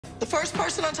first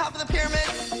person on top of the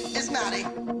pyramid is Maddie.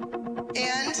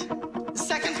 And the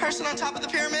second person on top of the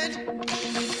pyramid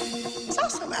is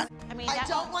also Maddie. I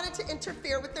don't want it to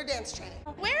interfere with their dance training.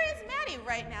 Where is Maddie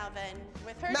right now, then,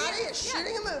 with her Maddie is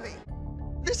shooting a movie.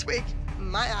 This week,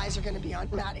 my eyes are going to be on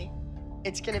Maddie.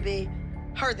 It's going to be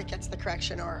her that gets the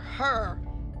correction or her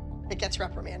that gets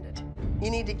reprimanded.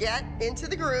 You need to get into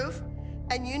the groove,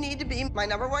 and you need to be my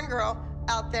 #1 girl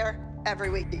out there every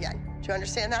week again. Do you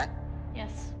understand that?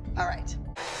 Yes. All right.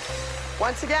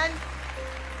 Once again,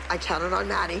 I counted on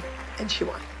Maddie, and she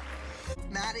won.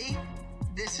 Maddie,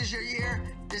 this is your year.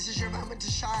 This is your moment to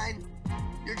shine.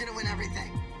 You're gonna win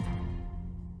everything.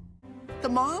 The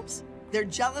moms, they're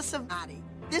jealous of Maddie.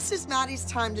 This is Maddie's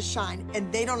time to shine, and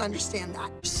they don't understand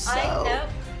that. So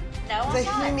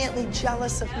vehemently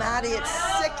jealous of Maddie. It's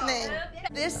sickening.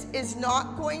 This is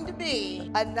not going to be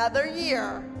another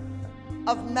year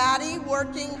of Maddie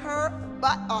working her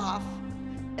butt off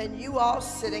and you all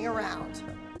sitting around.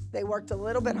 They worked a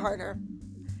little bit harder.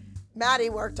 Maddie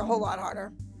worked a whole lot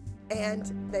harder,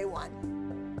 and they won.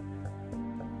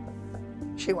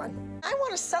 She won. I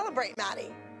want to celebrate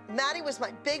Maddie. Maddie was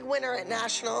my big winner at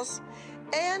Nationals,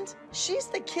 and she's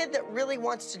the kid that really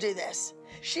wants to do this.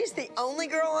 She's the only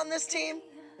girl on this team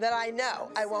that I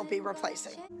know I won't be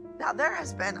replacing. Now, there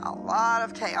has been a lot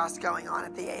of chaos going on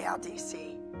at the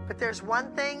ALDC, but there's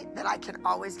one thing that I can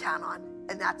always count on,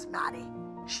 and that's Maddie.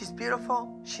 She's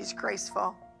beautiful, she's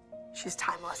graceful, she's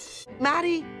timeless.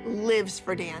 Maddie lives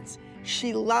for dance.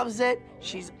 She loves it,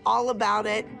 she's all about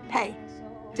it. Hey,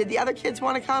 did the other kids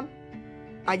want to come?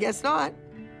 I guess not.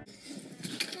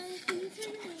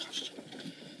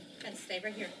 And stay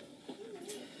right here.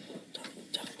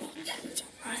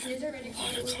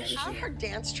 Without her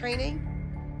dance training,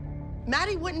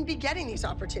 Maddie wouldn't be getting these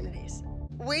opportunities.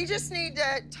 We just need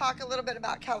to talk a little bit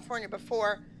about California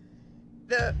before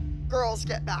the girls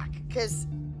get back, because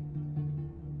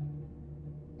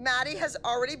Maddie has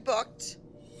already booked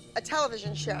a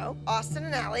television show, Austin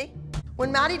and Ally.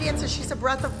 When Maddie dances, she's a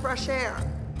breath of fresh air.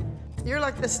 You're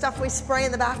like the stuff we spray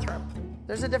in the bathroom.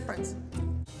 There's a difference.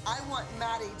 I want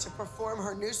Maddie to perform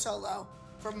her new solo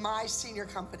for my senior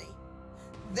company.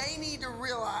 They need to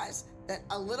realize that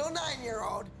a little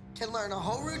 9-year-old can learn a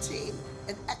whole routine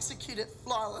and execute it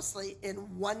flawlessly in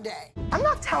one day. I'm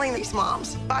not telling these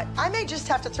moms, but I may just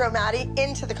have to throw Maddie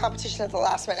into the competition at the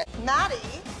last minute. Maddie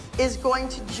is going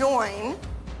to join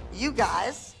you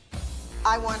guys.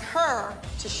 I want her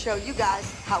to show you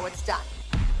guys how it's done.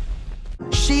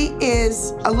 She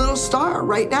is a little star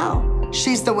right now.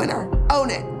 She's the winner. Own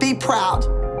it, be proud.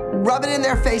 Rub it in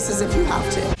their faces if you have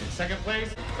to. Second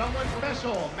place, someone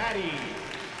special, Maddie.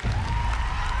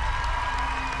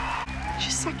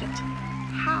 She's second.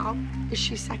 How is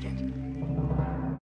she second?